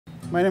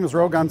My name is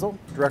Ro Guenzel,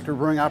 Director of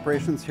Brewing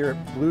Operations here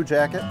at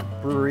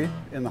Bluejacket Brewery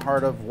in the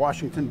heart of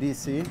Washington,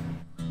 D.C.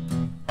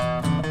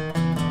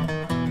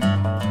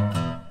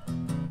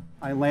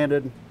 I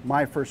landed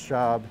my first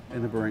job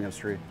in the brewing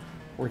industry,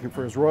 working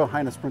for His Royal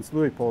Highness Prince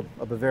Leopold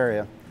of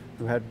Bavaria,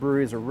 who had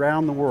breweries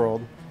around the world.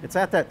 It's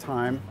at that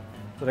time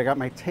that I got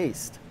my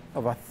taste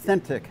of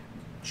authentic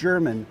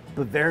German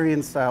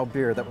Bavarian-style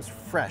beer that was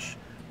fresh,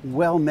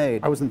 well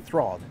made. I was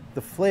enthralled.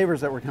 The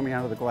flavors that were coming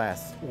out of the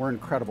glass were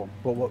incredible,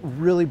 but what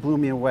really blew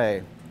me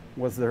away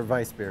was their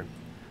Weissbier.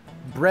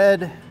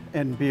 Bread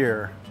and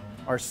beer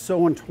are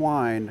so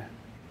entwined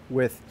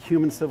with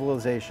human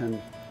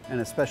civilization and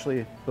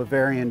especially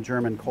Bavarian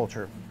German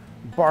culture.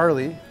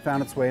 Barley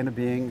found its way into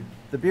being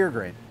the beer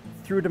grain.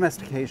 Through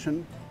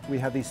domestication, we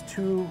have these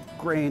two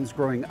grains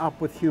growing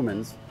up with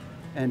humans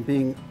and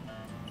being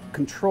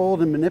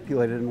controlled and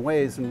manipulated in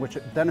ways in which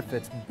it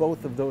benefits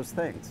both of those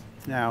things.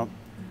 Now,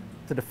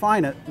 to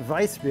define it,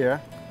 Weissbier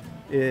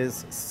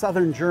is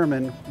Southern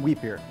German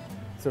wheat beer.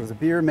 So it's a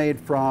beer made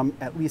from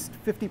at least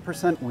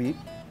 50% wheat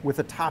with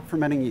a top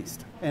fermenting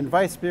yeast. And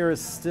Weissbier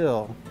is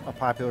still a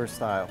popular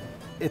style.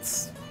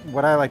 It's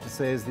what I like to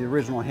say is the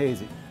original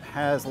hazy. It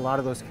has a lot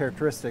of those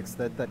characteristics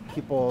that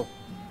people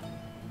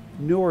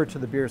newer to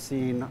the beer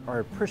scene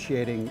are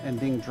appreciating and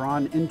being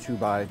drawn into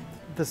by.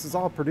 This is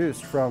all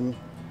produced from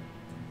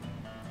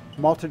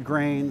malted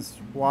grains,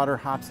 water,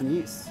 hops, and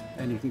yeast.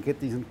 And you can get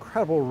these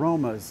incredible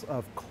aromas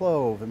of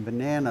clove and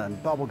banana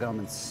and bubblegum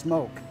and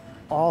smoke,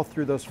 all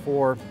through those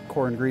four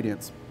core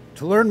ingredients.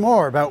 To learn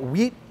more about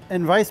wheat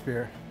and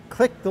Weissbier,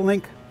 click the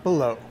link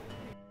below.